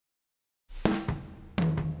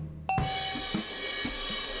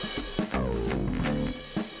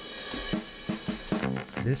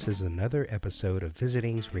This is another episode of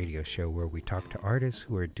Visiting's radio show where we talk to artists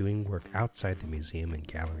who are doing work outside the museum and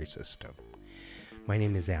gallery system. My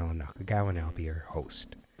name is Alan Nakagawa and I'll be your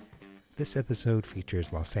host. This episode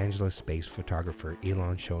features Los Angeles-based photographer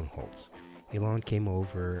Ilan Schoenholz. Ilan came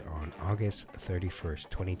over on August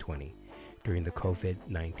 31st, 2020, during the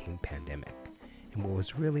COVID-19 pandemic. And what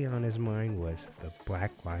was really on his mind was the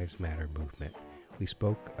Black Lives Matter movement. We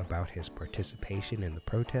spoke about his participation in the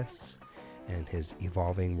protests and his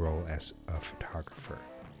evolving role as a photographer.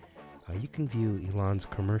 You can view Ilan's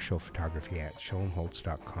commercial photography at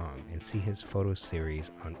schoenholz.com and see his photo series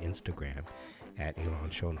on Instagram at Ilan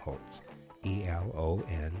Schoenholz,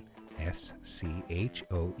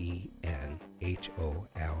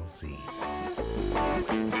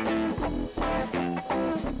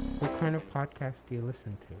 ELONSCHOENHOLZ. What kind of podcast do you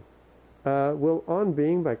listen to? Well, On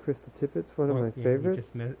Being by Krista Tippett's one of my favorites.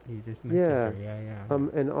 You just mentioned her. Yeah.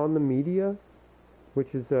 And On the Media,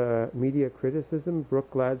 which is media criticism,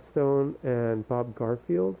 Brooke Gladstone and Bob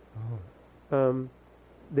Garfield. Oh.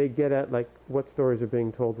 They get at like what stories are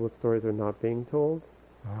being told, what stories are not being told.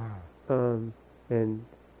 And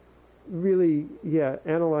really,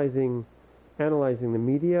 analyzing the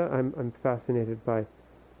media. I'm fascinated by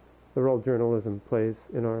the role journalism plays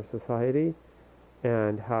in our society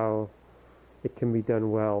and how it can be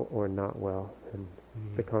done well or not well, and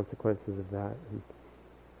the consequences of that.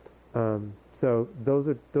 And, so those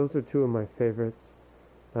are two of my favorites.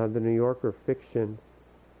 The New Yorker Fiction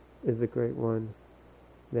is a great one.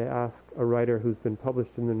 They ask a writer who's been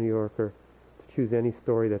published in the New Yorker to choose any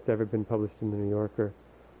story that's ever been published in the New Yorker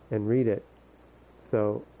and read it.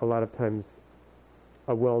 So a lot of times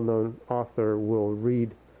a well-known author will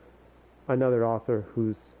read another author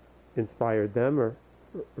who's inspired them or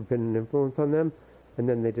been an influence on them, and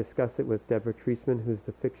then they discuss it with Deborah Treisman, who's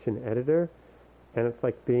the fiction editor, and it's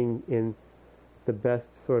like being in the best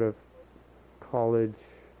sort of college,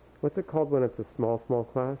 what's it called when it's a small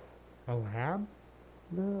class? A lab?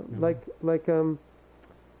 No. Like when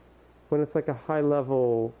it's like a high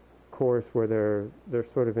level course where they're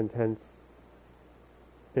sort of intense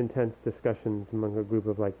discussions among a group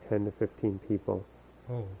of like 10 to 15 people.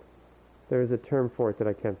 Oh. There's a term for it that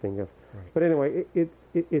I can't think of. Right. But anyway,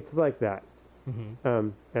 it's like that.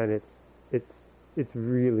 Mm-hmm. And it's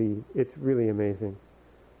really amazing.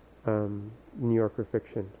 New Yorker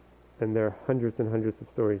Fiction, and there are hundreds and hundreds of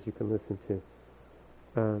stories you can listen to.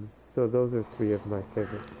 So those are three of my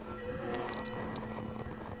favorites.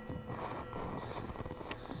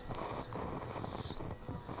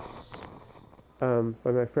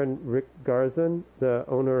 By my friend Rick Garzon, the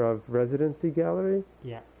owner of Residency Gallery.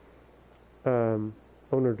 Yeah.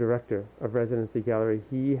 Owner-director of Residency Gallery.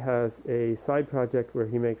 He has a side project where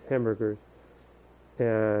he makes hamburgers,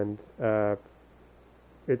 and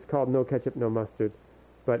it's called No Ketchup, No Mustard,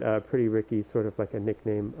 but Pretty Ricky, sort of like a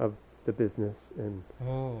nickname of the business, and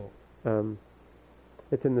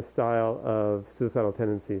it's in the style of Suicidal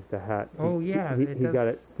Tendencies, the hat. Oh, yeah. He got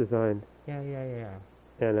it designed. Yeah.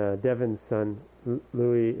 And Devin's son,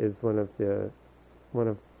 Louis, is one of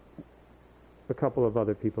a couple of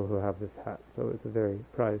other people who have this hat, so it's a very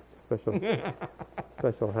prized special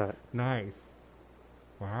hat. Nice.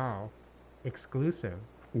 Wow. Exclusive.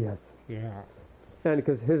 Yes. Yeah. And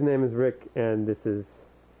because his name is Rick, and this is,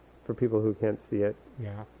 for people who can't see it,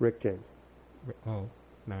 Yeah. Rick James. Oh,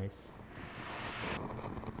 nice.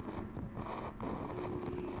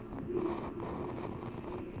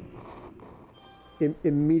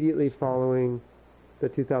 Immediately following the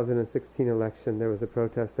 2016 election, there was a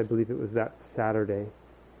protest. I believe it was that Saturday. I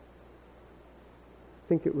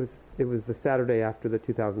think it was the Saturday after the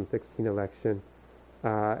 2016 election.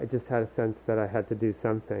 I just had a sense that I had to do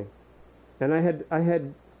something, and I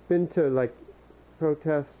had been to like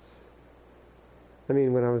protests. I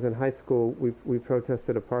mean, when I was in high school, we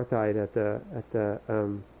protested apartheid at the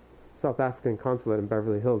South African consulate in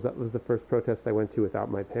Beverly Hills. That was the first protest I went to without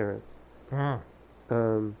my parents.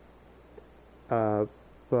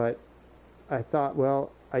 But I thought,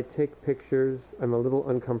 well, I take pictures. I'm a little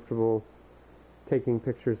uncomfortable taking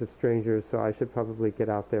pictures of strangers, so I should probably get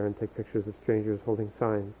out there and take pictures of strangers holding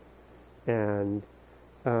signs and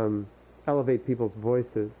elevate people's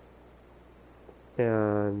voices.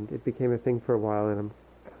 And it became a thing for a while, and I'm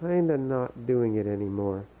kind of not doing it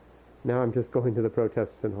anymore. Now I'm just going to the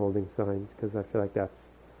protests and holding signs because I feel like that's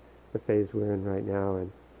the phase we're in right now,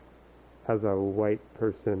 and as a white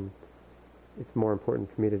person, it's more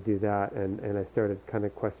important for me to do that, and I started kind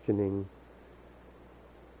of questioning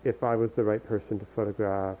if I was the right person to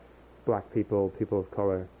photograph black people, people of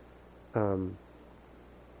color,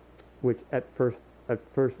 which at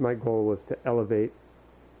first my goal was to elevate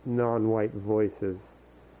non-white voices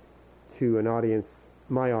to an audience,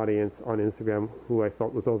 my audience on Instagram, who I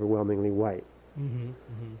felt was overwhelmingly white.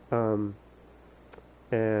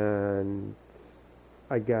 And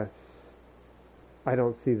I guess I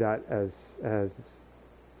don't see that as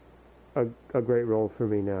a great role for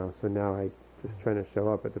me now. So now I just trying to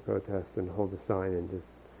show up at the protest and hold a sign and just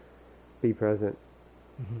be present.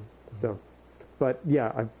 So, but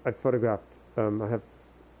yeah, I've photographed. I have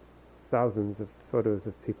thousands of photos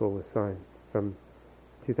of people with signs from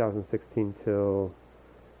 2016 till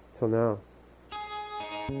now.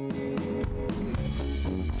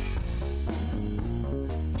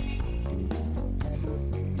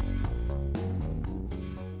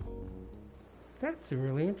 That's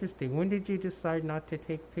really interesting. When did you decide not to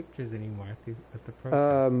take pictures anymore at the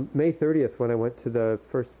protest? May 30th, when I went to the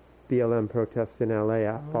first BLM protest in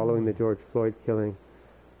LA following the George Floyd killing.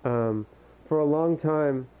 For a long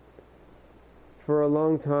time,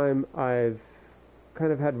 I've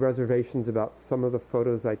kind of had reservations about some of the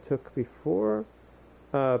photos I took before.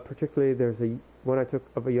 Particularly, there's one I took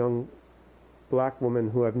of a young black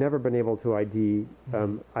woman who I've never been able to ID.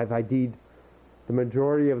 I've ID'd the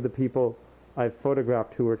majority of the people I've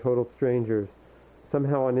photographed who are total strangers.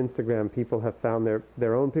 Somehow on Instagram, people have found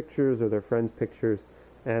their own pictures or their friends' pictures,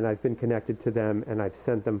 and I've been connected to them, and I've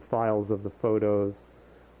sent them files of the photos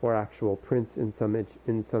or actual prints in some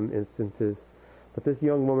instances. But this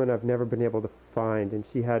young woman I've never been able to find, and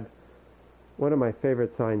she had one of my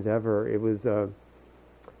favorite signs ever. It was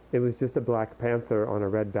just a Black Panther on a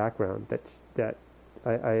red background that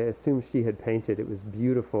I assume she had painted. It was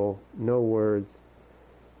beautiful, no words.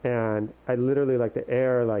 And I literally, like, the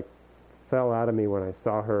air fell out of me when I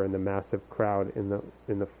saw her in the massive crowd in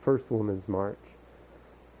the first Women's March.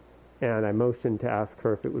 And I motioned to ask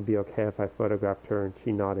her if it would be okay if I photographed her, and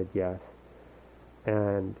she nodded yes.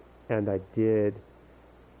 And I did.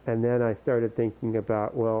 And then I started thinking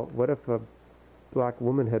about, well, what if a black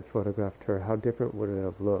woman had photographed her? How different would it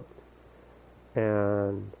have looked?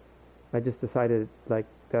 And I just decided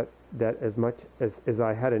that as much as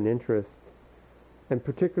I had an interest, and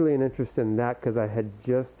particularly an interest in that because I had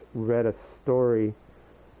just read a story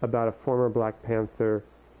about a former Black Panther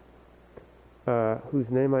whose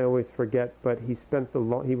name I always forget, but he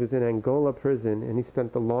was in Angola prison, and he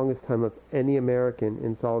spent the longest time of any American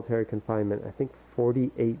in solitary confinement, I think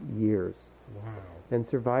 48 years. Wow. And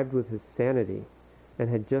survived with his sanity, and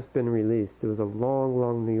had just been released. It was a long,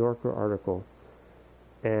 long New Yorker article,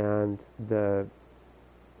 and the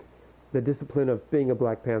discipline of being a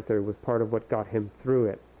Black Panther was part of what got him through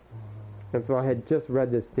it. And so I had just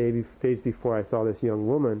read this days before I saw this young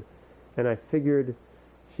woman, and I figured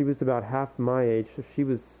she was about half my age, so she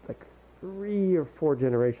was like 3 or 4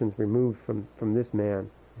 generations removed from this man.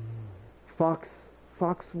 Fox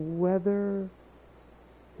Weather?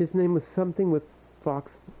 His name was something with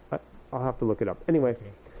Fox. I'll have to look it up. Anyway,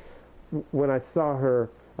 when I saw her,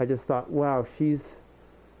 I just thought, wow, she's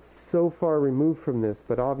so far removed from this,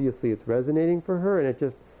 but obviously it's resonating for her, and it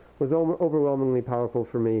just was overwhelmingly powerful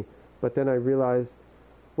for me. But then I realized,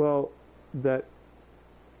 well, that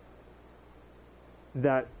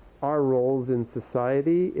our roles in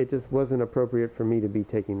society, it just wasn't appropriate for me to be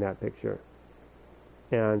taking that picture.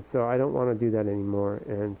 And so I don't want to do that anymore.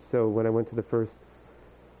 And so when I went to the first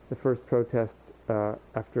protest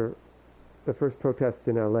after the first protest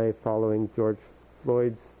in LA following George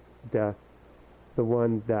Floyd's death, the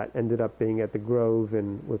one that ended up being at the Grove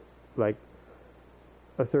and with like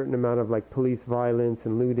a certain amount of like police violence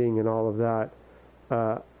and looting and all of that,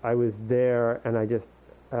 I was there, and I just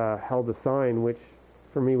held a sign, which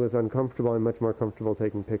for me was uncomfortable. I'm much more comfortable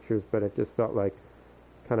taking pictures, but it just felt like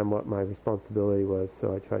kind of what my responsibility was,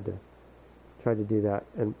 so I tried to do that.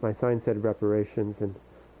 And my sign said reparations, and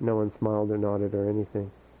no one smiled or nodded or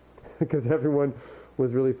anything because everyone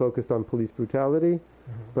was really focused on police brutality.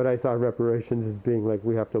 But I saw reparations as being like,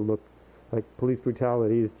 we have to look, like police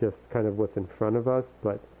brutality is just kind of what's in front of us,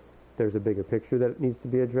 but there's a bigger picture that needs to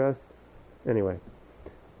be addressed. Anyway.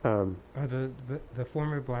 The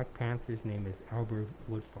former Black Panther's name is Albert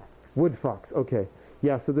Woodfox. Woodfox, okay.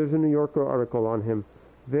 Yeah, so there's a New Yorker article on him,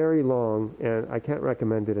 very long, and I can't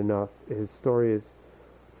recommend it enough. His story is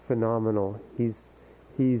phenomenal. He's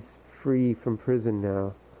free from prison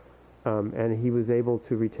now, and he was able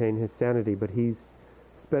to retain his sanity, but he's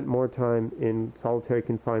spent more time in solitary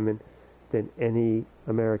confinement than any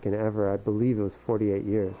American ever. I believe it was 48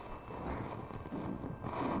 years.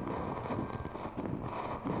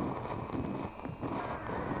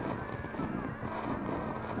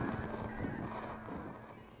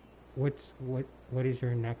 What is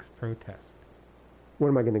your next protest? What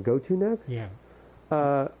am I going to go to next? Yeah.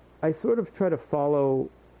 I sort of try to follow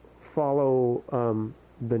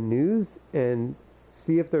the news and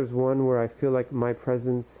see if there's one where I feel like my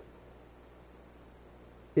presence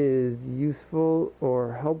is useful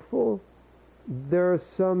or helpful. There are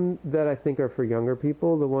some that I think are for younger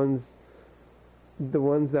people, the ones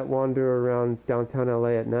that wander around downtown LA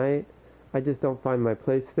at night. I just don't find my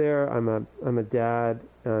place there. I'm a dad,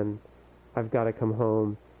 and I've got to come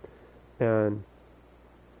home, and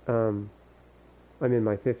I'm in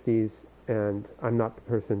my 50s, and I'm not the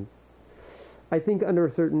person. I think under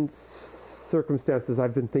certain circumstances,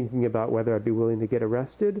 I've been thinking about whether I'd be willing to get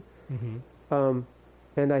arrested. Mm-hmm.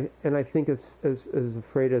 And I think as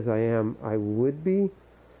afraid as I am, I would be,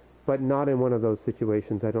 but not in one of those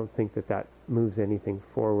situations. I don't think that moves anything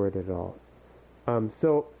forward at all.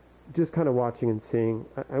 So just kind of watching and seeing.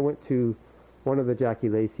 I went to one of the Jackie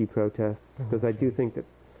Lacey protests because I do think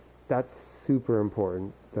that's super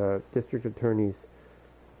important. The district attorneys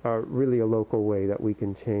are really a local way that we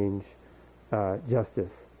can change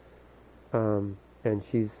justice. And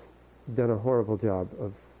she's done a horrible job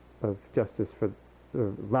of justice for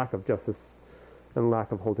lack of justice and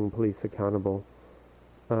lack of holding police accountable.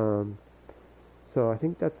 So I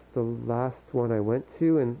think that's the last one I went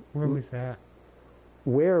to. And where was that?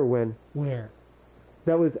 Where? When? Where?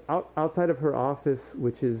 That was outside of her office,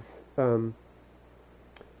 which is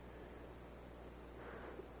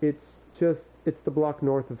it's the block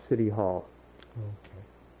north of City Hall. Okay.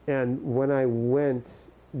 And when I went,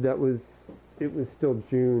 it was still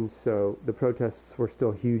June, so the protests were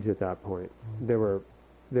still huge at that point. Okay.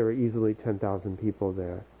 There were easily 10,000 people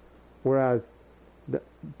there, whereas the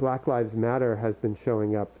Black Lives Matter has been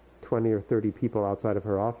showing up 20 or 30 people outside of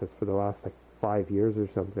her office for the last 5 years or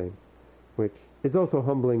something, which is also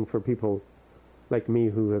humbling for people like me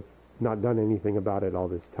who have not done anything about it all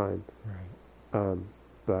this time. Right.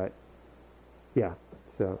 But yeah,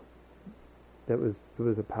 so it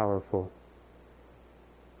was a powerful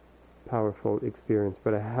experience.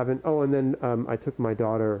 But I haven't. Oh, and then I took my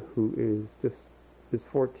daughter, who is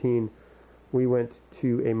 14. We went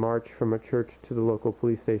to a march from a church to the local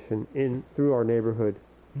police station through our neighborhood,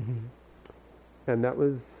 Mm-hmm. and that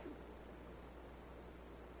was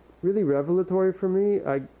really revelatory for me.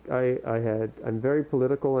 I'm very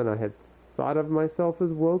political, and I had thought of myself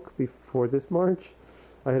as woke before this march.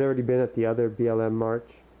 I had already been at the other BLM march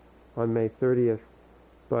on May 30th,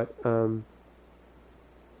 but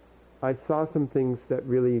I saw some things that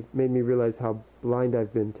really made me realize how blind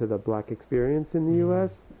I've been to the black experience in the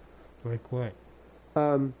U.S. Like what?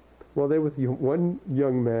 Well, there was one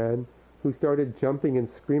young man who started jumping and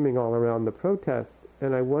screaming all around the protest,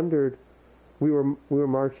 and I wondered. We were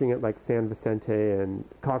marching at San Vicente and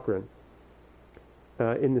Cochrane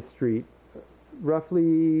in the street,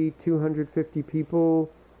 roughly 250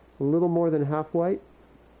 people, a little more than half white.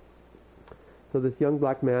 So this young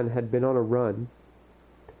black man had been on a run.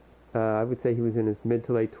 I would say he was in his mid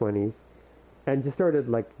to late 20s, and just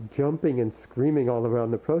started jumping and screaming all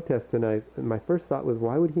around the protest. And my first thought was,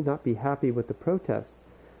 why would he not be happy with the protest?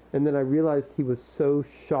 And then I realized he was so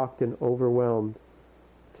shocked and overwhelmed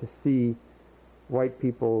to see white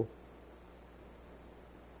people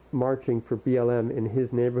marching for BLM in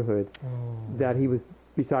his neighborhood that he was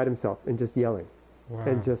beside himself and just yelling. Wow.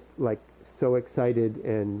 And just so excited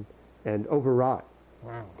and overwrought.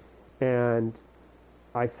 Wow. And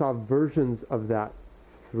I saw versions of that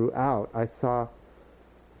throughout. I saw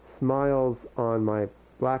smiles on my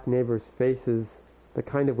black neighbors' faces, the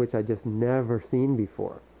kind of which I just never seen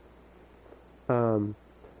before. A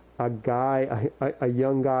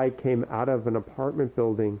young guy came out of an apartment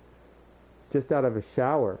building, just out of a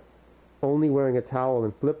shower, only wearing a towel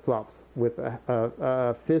and flip-flops with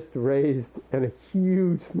a fist raised and a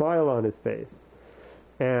huge smile on his face.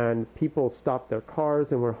 And people stopped their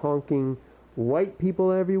cars and were honking. White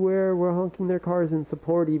people everywhere were honking their cars in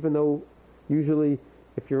support, even though usually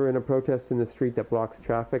if you're in a protest in the street that blocks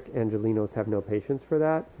traffic, Angelenos have no patience for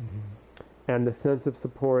that. Mm-hmm. And the sense of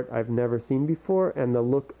support I've never seen before, and the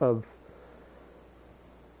look of,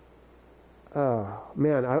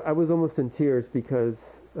 I was almost in tears because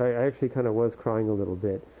I actually kind of was crying a little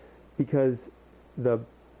bit, because the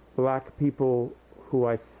black people who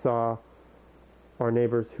I saw, our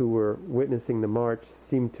neighbors who were witnessing the march,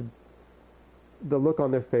 the look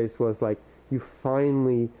on their face was like, you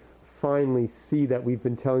finally see that we've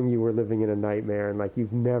been telling you we're living in a nightmare, and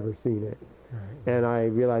you've never seen it. Right. And I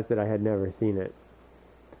realized that I had never seen it,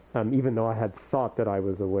 even though I had thought that I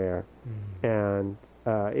was aware. Mm.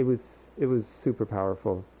 And it was super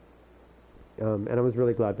powerful. And I was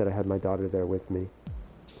really glad that I had my daughter there with me.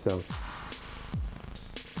 So.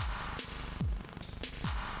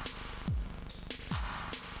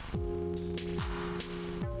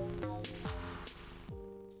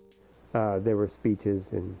 there were speeches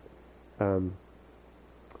and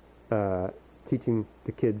teaching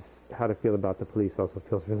the kids how to feel about the police also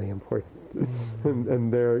feels really important,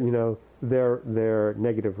 and their their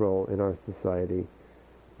negative role in our society.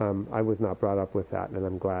 I was not brought up with that, and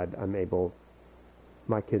I'm glad I'm able.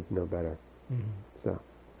 My kids know better, so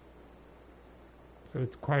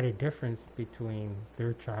it's quite a difference between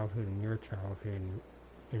their childhood and your childhood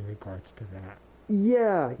in regards to that.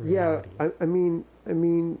 Yeah, reality. Yeah. I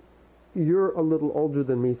mean, you're a little older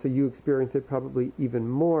than me, so you experience it probably even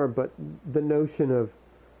more. But the notion of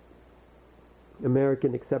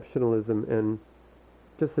American exceptionalism and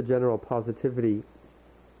just the general positivity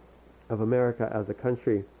of America as a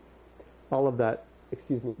country, all of that,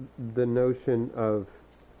 the notion of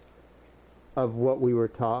what we were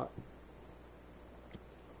taught,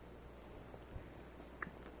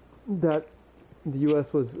 that the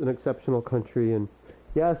U.S. was an exceptional country, and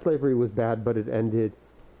yeah, slavery was bad, but it ended,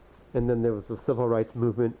 and then there was the civil rights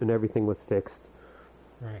movement, and everything was fixed.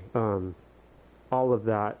 Right. All of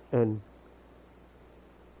that, and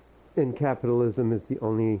capitalism is the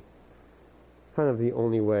only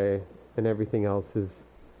way, and everything else is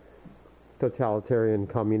totalitarian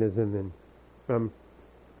communism, and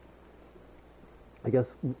I guess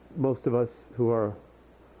most of us who are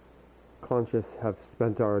conscious have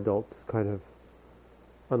spent our adults kind of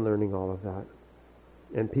unlearning all of that.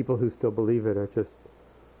 And people who still believe it are just,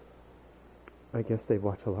 I guess they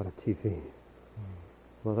watch a lot of TV,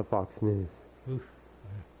 a lot of Fox News. Oof.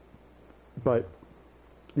 But,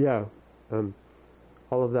 yeah,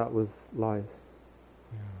 all of that was lies.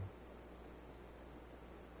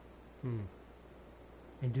 Yeah.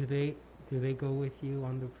 And do they go with you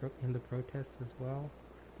on in the protests as well?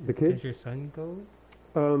 The kids? Does your son go?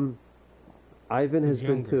 Ivan has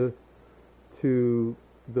been to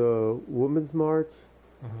the Women's March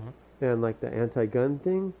and like the anti-gun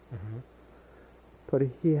thing, but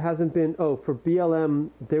he hasn't been. Oh, for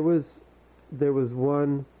BLM, there was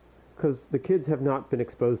one, because the kids have not been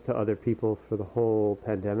exposed to other people for the whole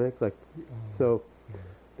pandemic. So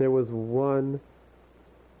there was one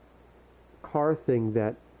car thing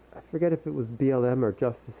that I forget if it was BLM or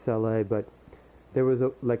Justice LA, but there was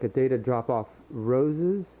a day to drop off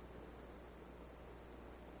roses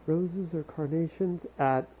or carnations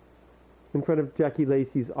in front of Jackie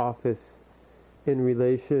Lacey's office in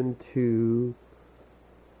relation to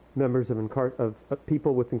members of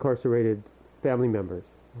people with incarcerated family members.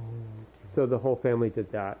 So the whole family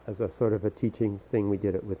did that as a sort of a teaching thing. We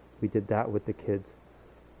did that with the kids.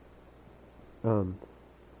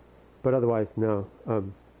 But otherwise, no.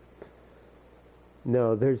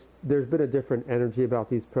 No, there's been a different energy about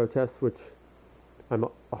these protests, which I'm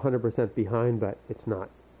 100% behind, but it's not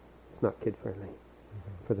kid friendly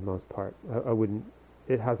for the most part. I wouldn't.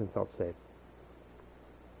 It hasn't felt safe.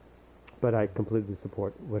 But I completely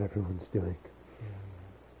support what everyone's doing. Yeah.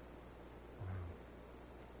 Wow.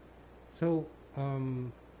 So,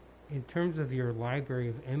 in terms of your library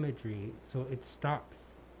of imagery, so it stops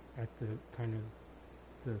at the kind of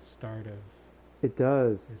the start of. It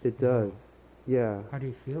does. It does. Yeah. How do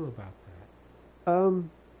you feel about that?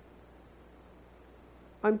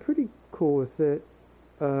 I'm pretty cool with it.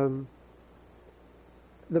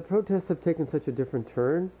 The protests have taken such a different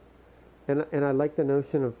turn, and I like the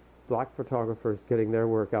notion of black photographers getting their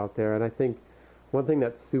work out there. And I think one thing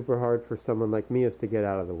that's super hard for someone like me is to get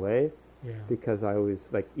out of the way, because I always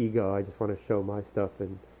ego. I just want to show my stuff,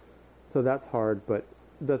 and so that's hard. But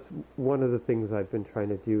that's one of the things I've been trying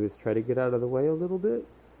to do, is try to get out of the way a little bit.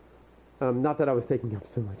 Not that I was taking up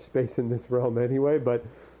so much space in this realm anyway, but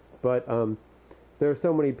there are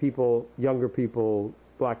so many people, younger people,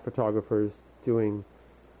 black photographers doing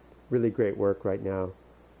really great work right now.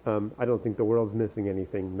 I don't think the world's missing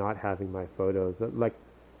anything not having my photos.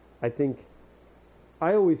 I think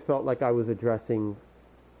I always felt like I was addressing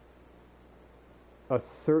I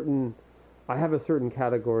have a certain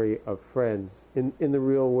category of friends in the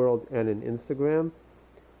real world and in Instagram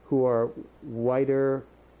who are whiter,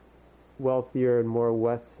 wealthier, and more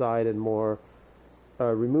West Side and more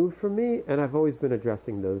removed from me, and I've always been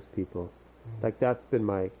addressing those people. That's been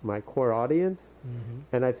my core audience,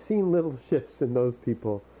 and I've seen little shifts in those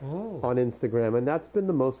people on Instagram, and that's been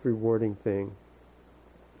the most rewarding thing.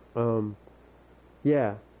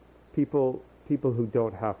 People who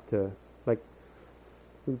don't have to,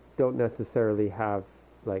 who don't necessarily have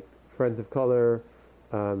friends of color,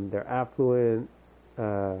 they're affluent,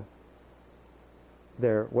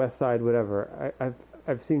 they're West Side, whatever.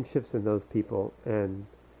 I've seen shifts in those people, and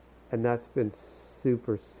that's been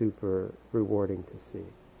super, super rewarding to see.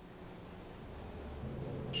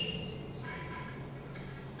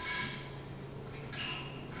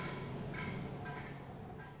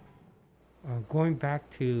 going back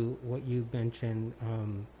to what you mentioned,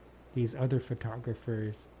 these other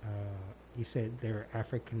photographers, you said they're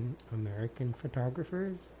African American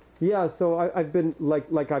photographers. Yeah, so I've been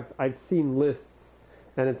I've seen lists,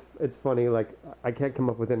 and it's funny, like I can't come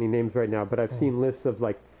up with any names right now, but I've seen lists of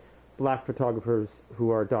like black photographers who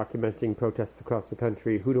are documenting protests across the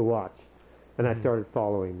country, who to watch, and I started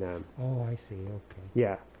following them. Oh, I see. Okay.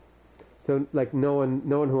 Yeah, so like no one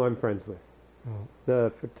who I'm friends with. Oh.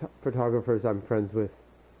 The photographers I'm friends with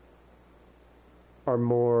are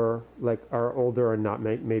more like are older and not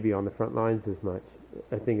maybe on the front lines as much.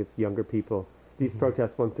 I think it's younger people. These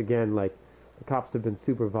protests, once again, like the cops have been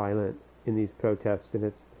super violent in these protests, and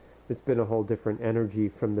it's been a whole different energy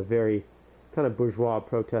from the very kind of bourgeois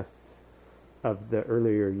protests of the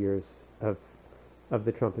earlier years of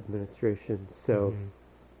the Trump administration. So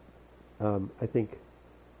I think,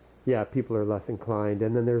 yeah, people are less inclined.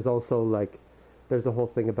 And then there's also like there's a whole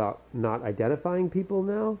thing about not identifying people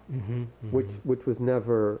now, which was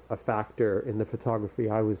never a factor in the photography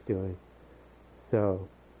I was doing. So,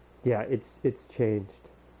 yeah, it's changed.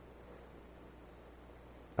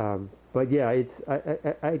 But yeah,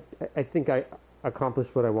 I think I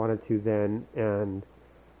accomplished what I wanted to then, and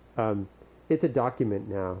it's a document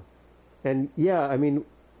now. And yeah, I mean,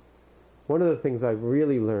 one of the things I've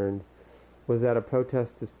really learned was that a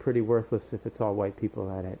protest is pretty worthless if it's all white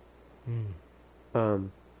people at it.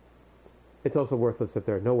 It's also worthless if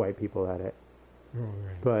there are no white people at it. Oh,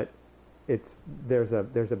 right. But there's a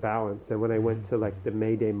balance. And when I went to like the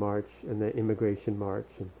May Day march and the immigration march,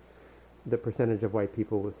 and the percentage of white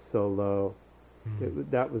people was so low,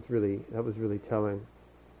 that was really telling.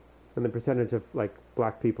 And the percentage of like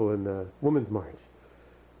black people in the women's march,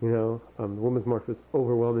 the women's march was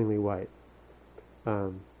overwhelmingly white.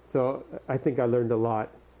 So I think I learned a lot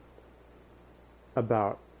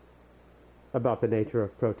about the nature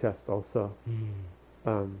of protest also.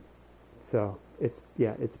 So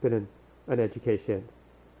it's been an education.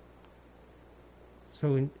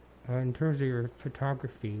 So in terms of your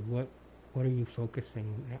photography, what are you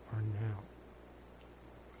focusing on now?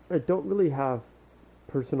 I don't really have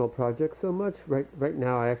personal projects so much. Right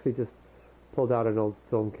now I actually just pulled out an old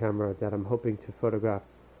film camera that I'm hoping to photograph.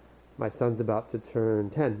 My son's about to turn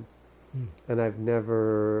 10, and I've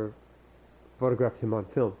never photographed him on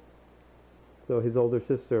film. So his older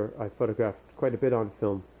sister I photographed quite a bit on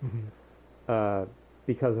film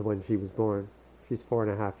because of when she was born. She's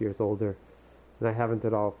 4.5 years older, and I haven't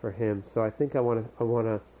at all for him. So I think I want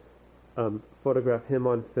to photograph him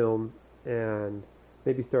on film and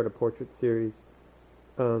maybe start a portrait series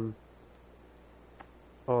on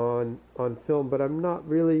film. But I'm not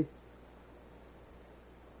really.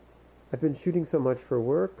 I've been shooting so much for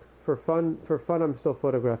work. For fun, I'm still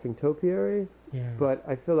photographing topiary. Yeah. But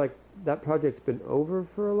I feel like that project's been over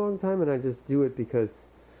for a long time, and I just do it because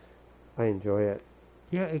I enjoy it.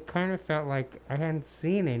 Yeah, it kind of felt like I hadn't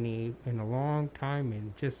seen any in a long time,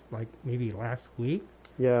 and just like maybe last week,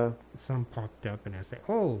 Yeah. some popped up, and I said,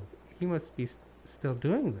 "Oh, he must be still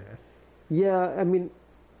doing this." Yeah, I mean,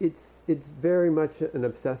 it's very much an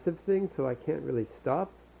obsessive thing, so I can't really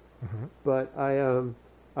stop. But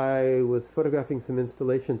I was photographing some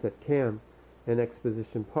installations at CAM in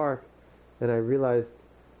Exposition Park, and I realized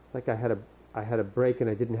like I had a break and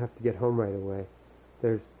I didn't have to get home right away.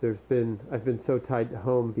 I've been so tied to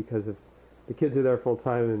home because of the kids are there full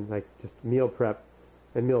time, and like just meal prep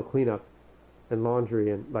and meal cleanup and laundry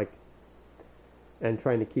and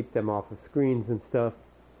trying to keep them off of screens and stuff.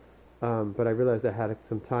 But I realized I had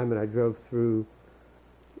some time, and I drove through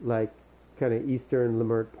like kind of eastern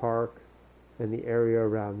Leimert Park and the area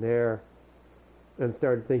around there, and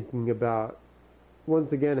started thinking about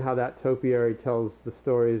once again how that topiary tells the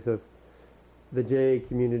stories of the JA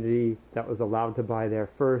community that was allowed to buy there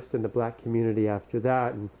first, and the black community after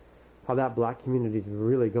that, and how that black community is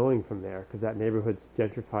really going from there, because that neighborhood's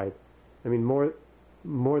gentrified. I mean, more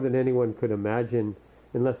than anyone could imagine,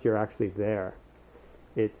 unless you're actually there.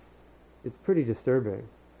 It's pretty disturbing.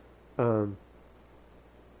 I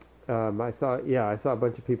saw a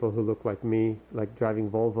bunch of people who look like me, like driving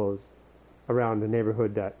Volvos around a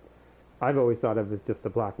neighborhood that I've always thought of as just a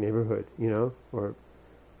black neighborhood, or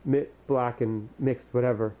black and mixed,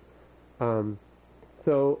 whatever.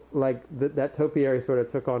 So like that topiary sort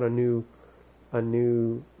of took on a new,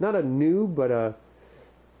 not a new, but a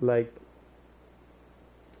like.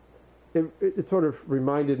 It sort of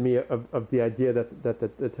reminded me of the idea that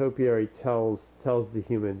the topiary tells the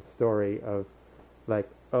human story of like,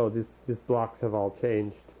 oh, these blocks have all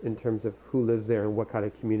changed in terms of who lives there and what kind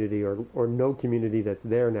of community or no community that's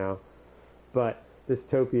there now. But this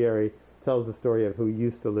topiary tells the story of who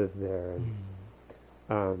used to live there.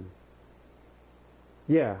 And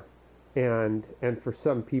Yeah, and for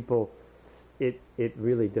some people, it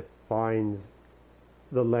really defines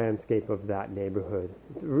the landscape of that neighborhood.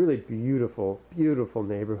 It's really beautiful, beautiful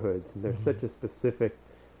neighborhoods, and there's such a specific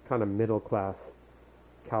kind of middle class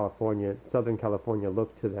California, Southern California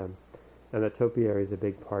look to them, and the topiary is a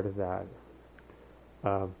big part of that.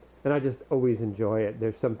 And I just always enjoy it.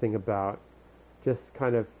 There's something about just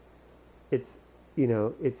kind of, it's, you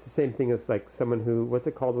know, it's the same thing as like someone who, what's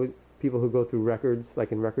it called, with people who go through records,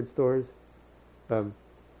 like in record stores.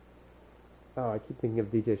 I keep thinking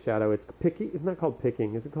of DJ Shadow. It's picking. It's not called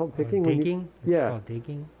picking. Is it called picking? Digging? Yeah. It's called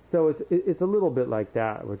digging. So it's a little bit like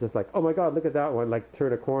that. We're just like, oh my God, look at that one. Like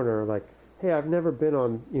turn a corner. Like, hey, I've never been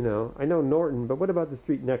on. You know, I know Norton, but what about the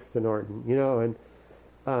street next to Norton? You know, and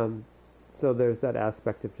so there's that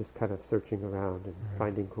aspect of just kind of searching around and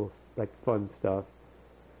finding cool, like fun stuff.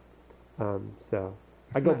 So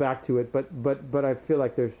I go back to it, but I feel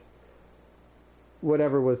like there's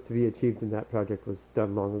whatever was to be achieved in that project was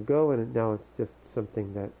done long ago, and now it's just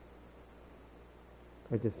something that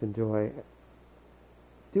I just enjoy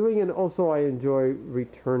doing, and also I enjoy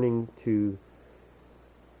returning to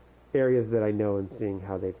areas that I know and seeing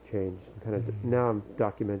how they've changed. And kind of now I'm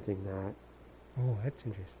documenting that. Oh, that's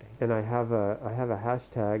interesting. And I have a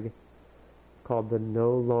hashtag called the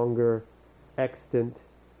No Longer Extant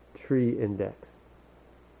Tree Index,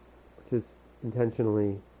 which is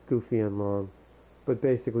intentionally goofy and long. But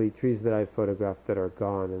basically, trees that I've photographed that are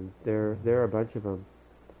gone, and there are a bunch of them.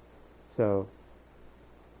 So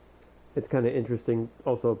it's kind of interesting.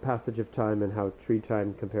 Also, passage of time and how tree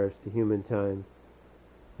time compares to human time,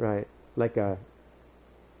 right? Like a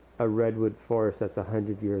redwood forest that's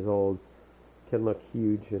 100 years old can look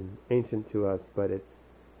huge and ancient to us, but it's,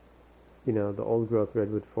 you know, the old growth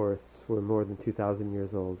redwood forests were more than 2,000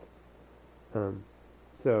 years old.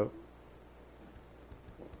 So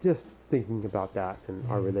just thinking about that and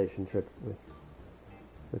our relationship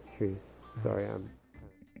with trees. Sorry,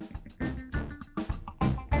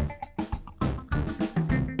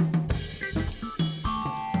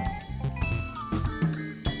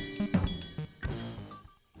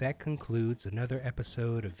 That concludes another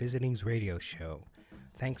episode of Visiting's radio show.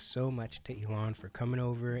 Thanks so much to Ilan for coming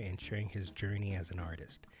over and sharing his journey as an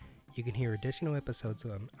artist. You can hear additional episodes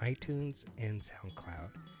on iTunes and SoundCloud.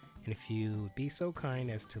 And if you would be so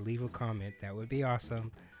kind as to leave a comment, that would be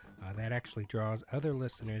awesome. That actually draws other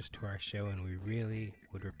listeners to our show, and we really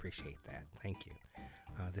would appreciate that. Thank you.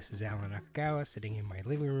 This is Alan Nakagawa sitting in my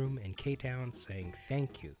living room in K-Town saying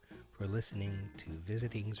thank you for listening to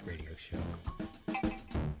Visiting's radio show.